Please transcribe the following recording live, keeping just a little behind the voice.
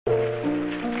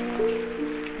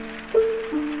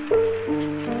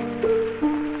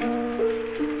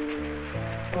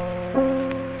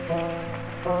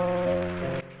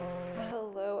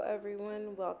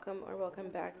welcome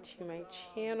back to my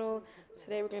channel.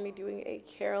 Today we're going to be doing a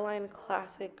Caroline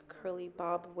classic curly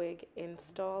bob wig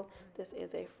install. This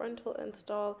is a frontal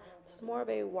install. This is more of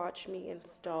a watch me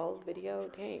install video.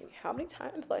 Dang, how many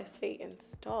times did I say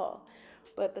install?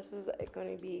 But this is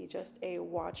going to be just a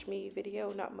watch me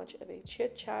video, not much of a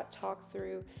chit chat talk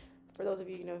through for those of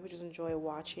you who just enjoy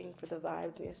watching for the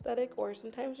vibes and the aesthetic, or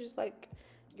sometimes just like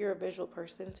you're a visual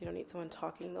person, so you don't need someone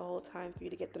talking the whole time for you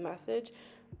to get the message.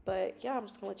 But yeah, I'm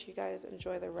just gonna let you guys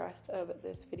enjoy the rest of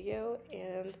this video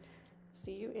and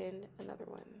see you in another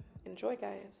one. Enjoy,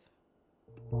 guys.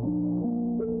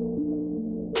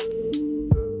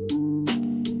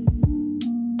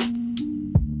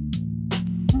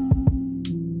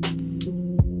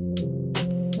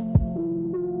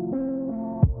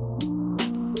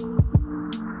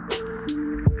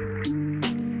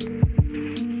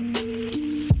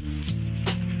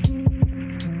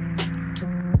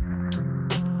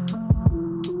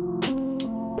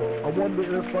 I wonder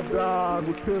if I died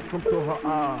with tears come to her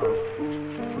eyes.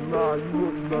 But nah, you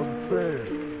wouldn't understand.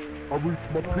 I reached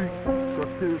my peak, I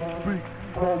can't speak.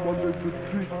 Call my niggas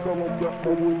cheek, tell them that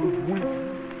my will is weak.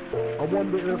 I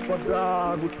wonder if I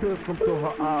died with tears come to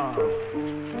her eyes.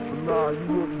 But nah, you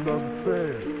wouldn't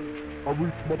understand. I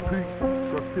reached my peak,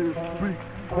 I can't speak.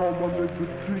 Call my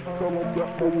niggas cheek, tell them that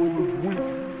my will is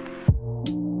weak.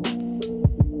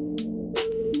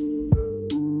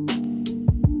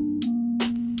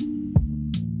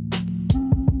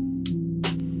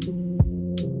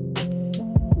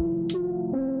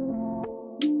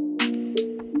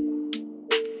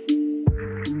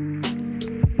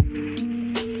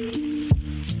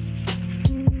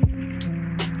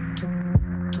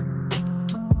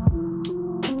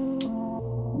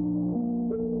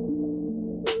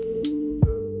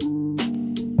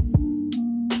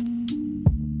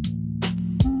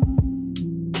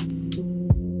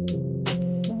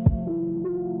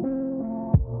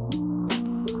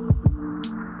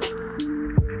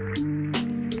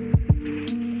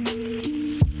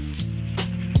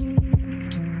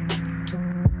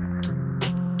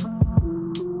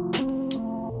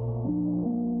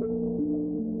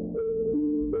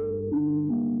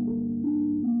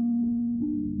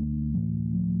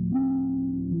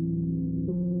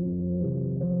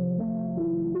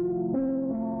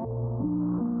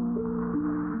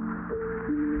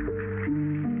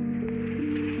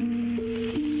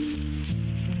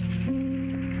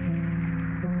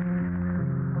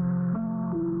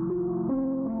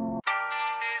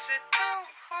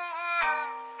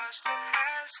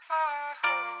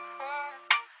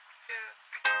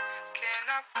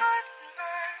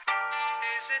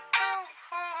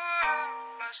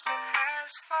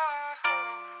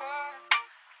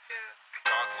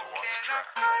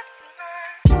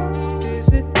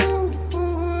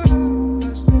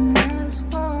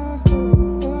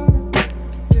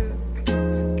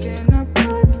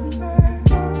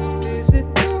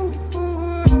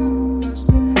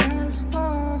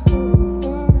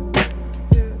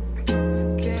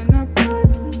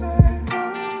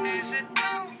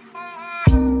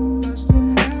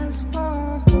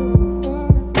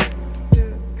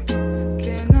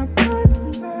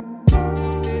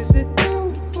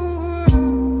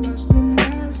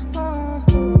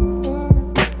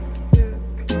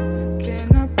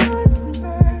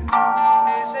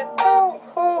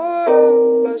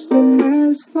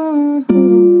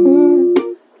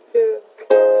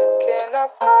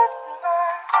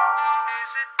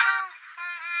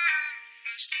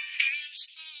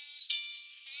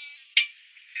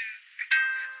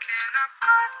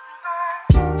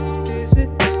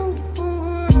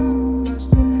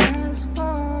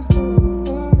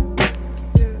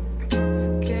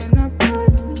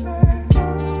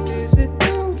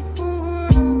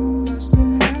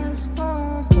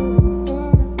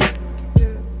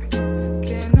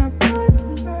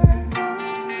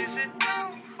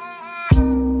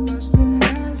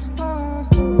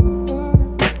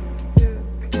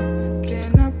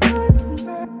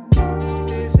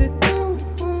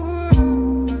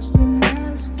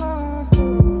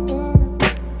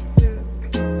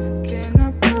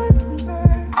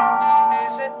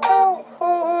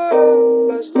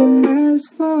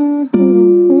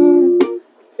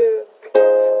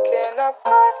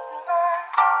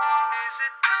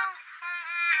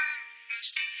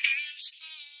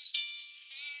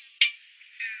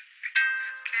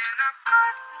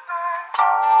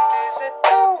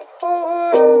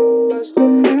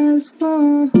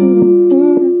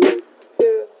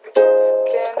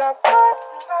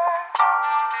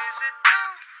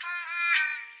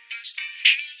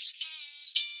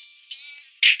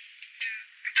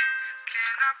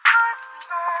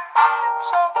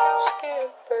 So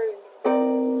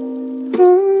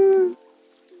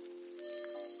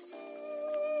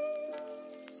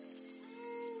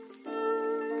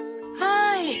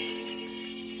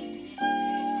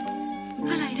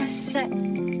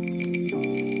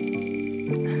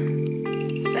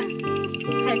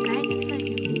ら帰りなさい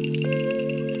よ。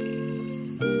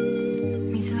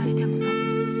水割りでも飲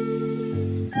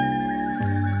む。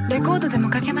レコードでも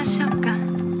かけましょうか。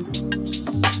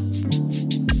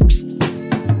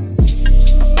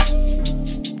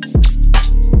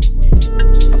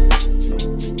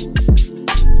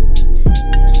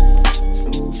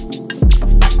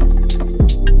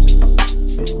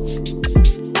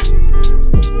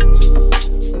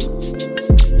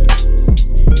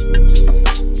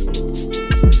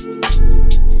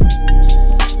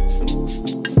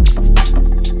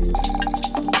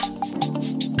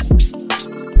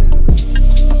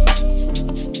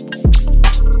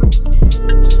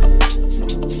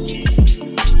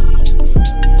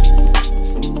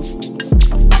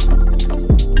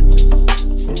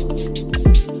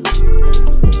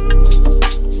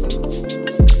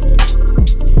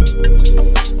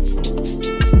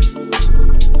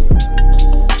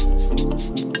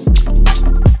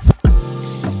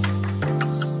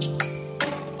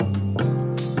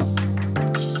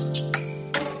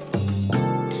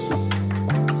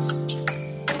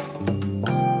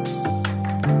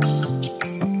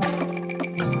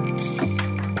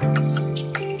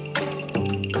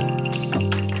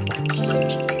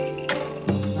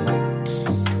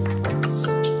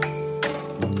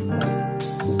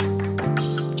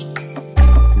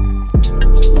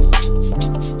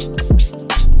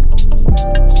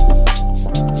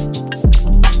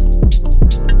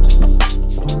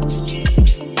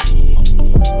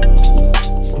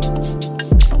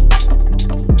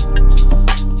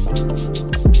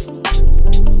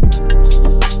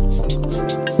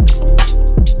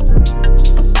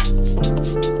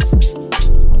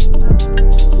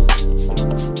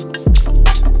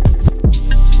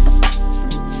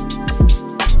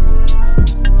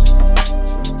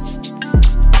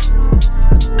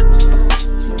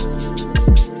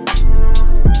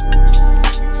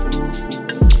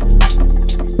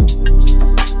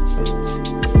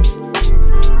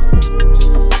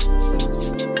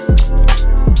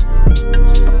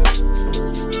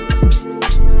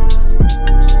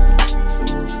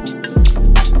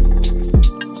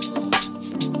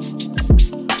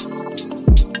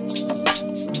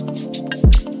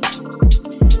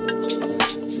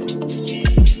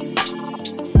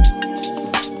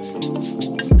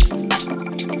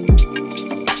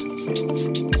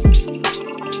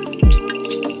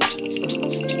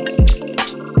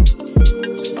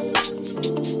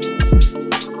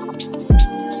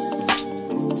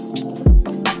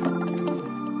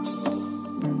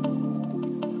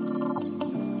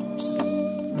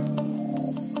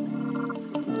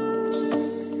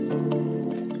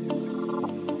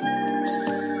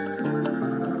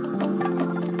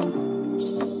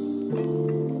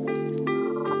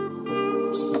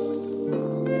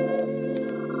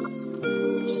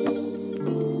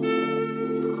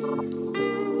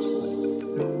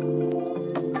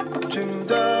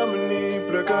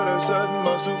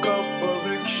masuk ke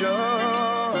pavriksha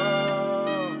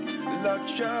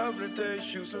laksha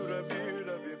vriteshu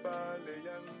surabira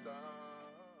vipalayanta.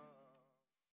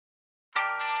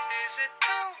 Is it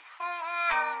too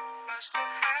much to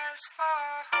ask for?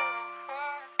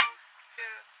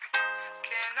 Yeah.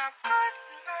 Can I put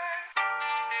my?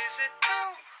 Is it too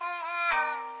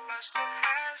much to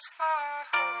ask for?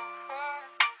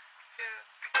 Yeah.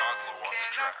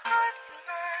 Can I put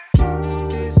my?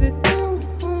 Is it too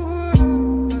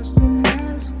much to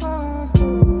ask for?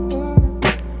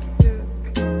 Yeah.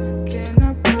 Can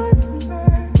I put my?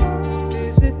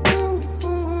 Is it too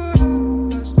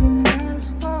much to ask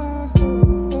for?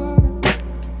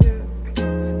 Yeah.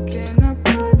 Can I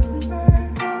put my?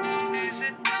 Is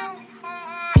it too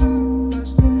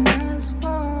much to ask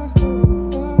for?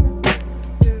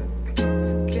 Yeah.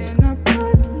 Can I put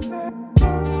my?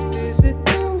 Is it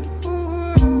too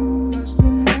much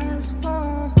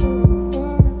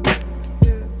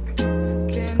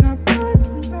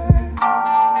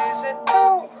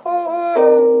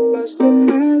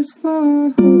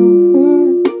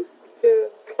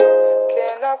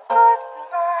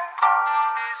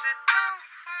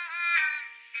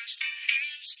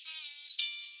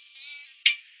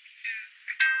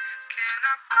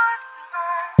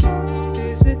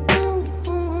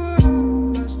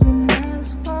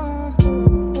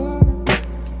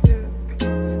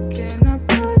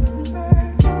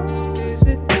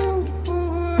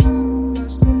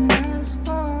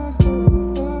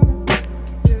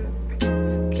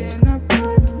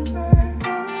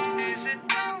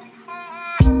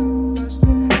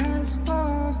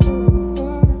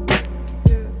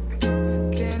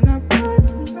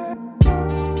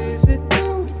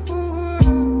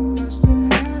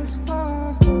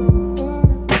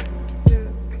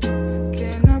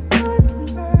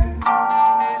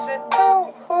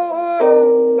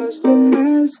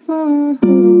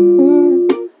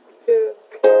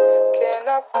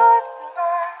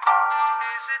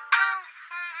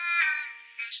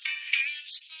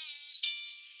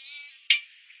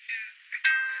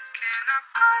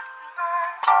got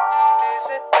mine? Is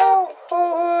it too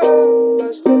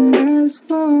much to ask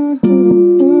for?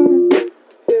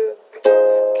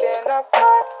 Can I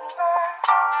put mine?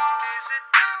 Is it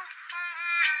too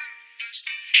much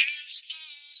to ask for?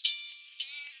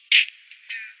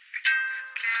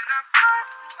 Can I put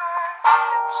my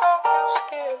lips on your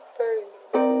skin, baby?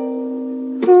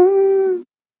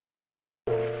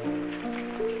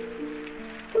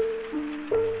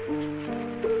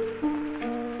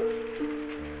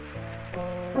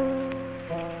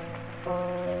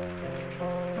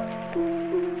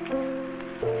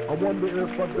 I wonder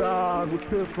if I died with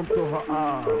tears come to her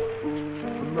eyes.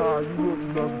 But nah, you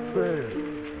wouldn't understand.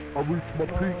 I reached my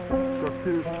peak, I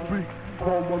can't speak.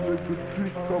 Call my nigga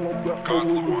cheek, tell him that my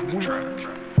will is weak.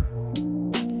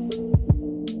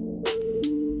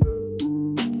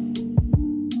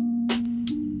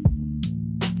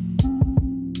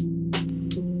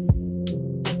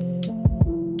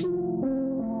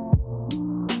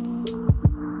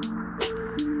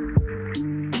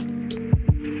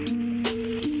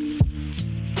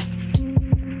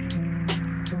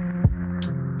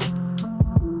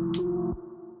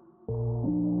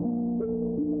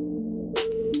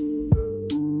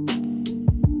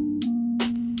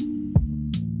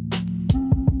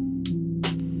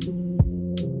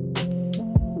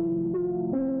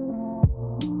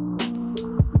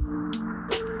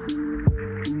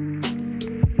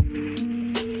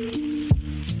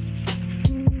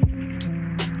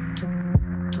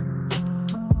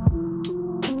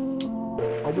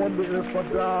 I wonder if I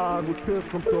died with tears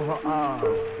come to her eyes.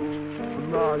 But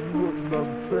nah, you wouldn't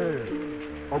understand.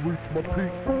 I reached my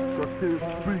peak, I can't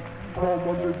speak. Call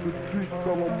my nigga cheek,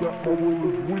 tell him that my will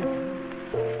is weak.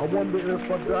 I wonder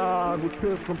if I died with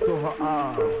tears come to her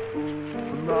eyes.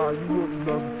 But nah, you wouldn't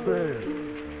understand.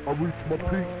 I reached my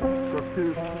peak, I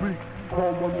can't speak.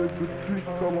 Call my nigga cheek,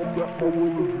 tell him that my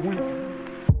will is weak.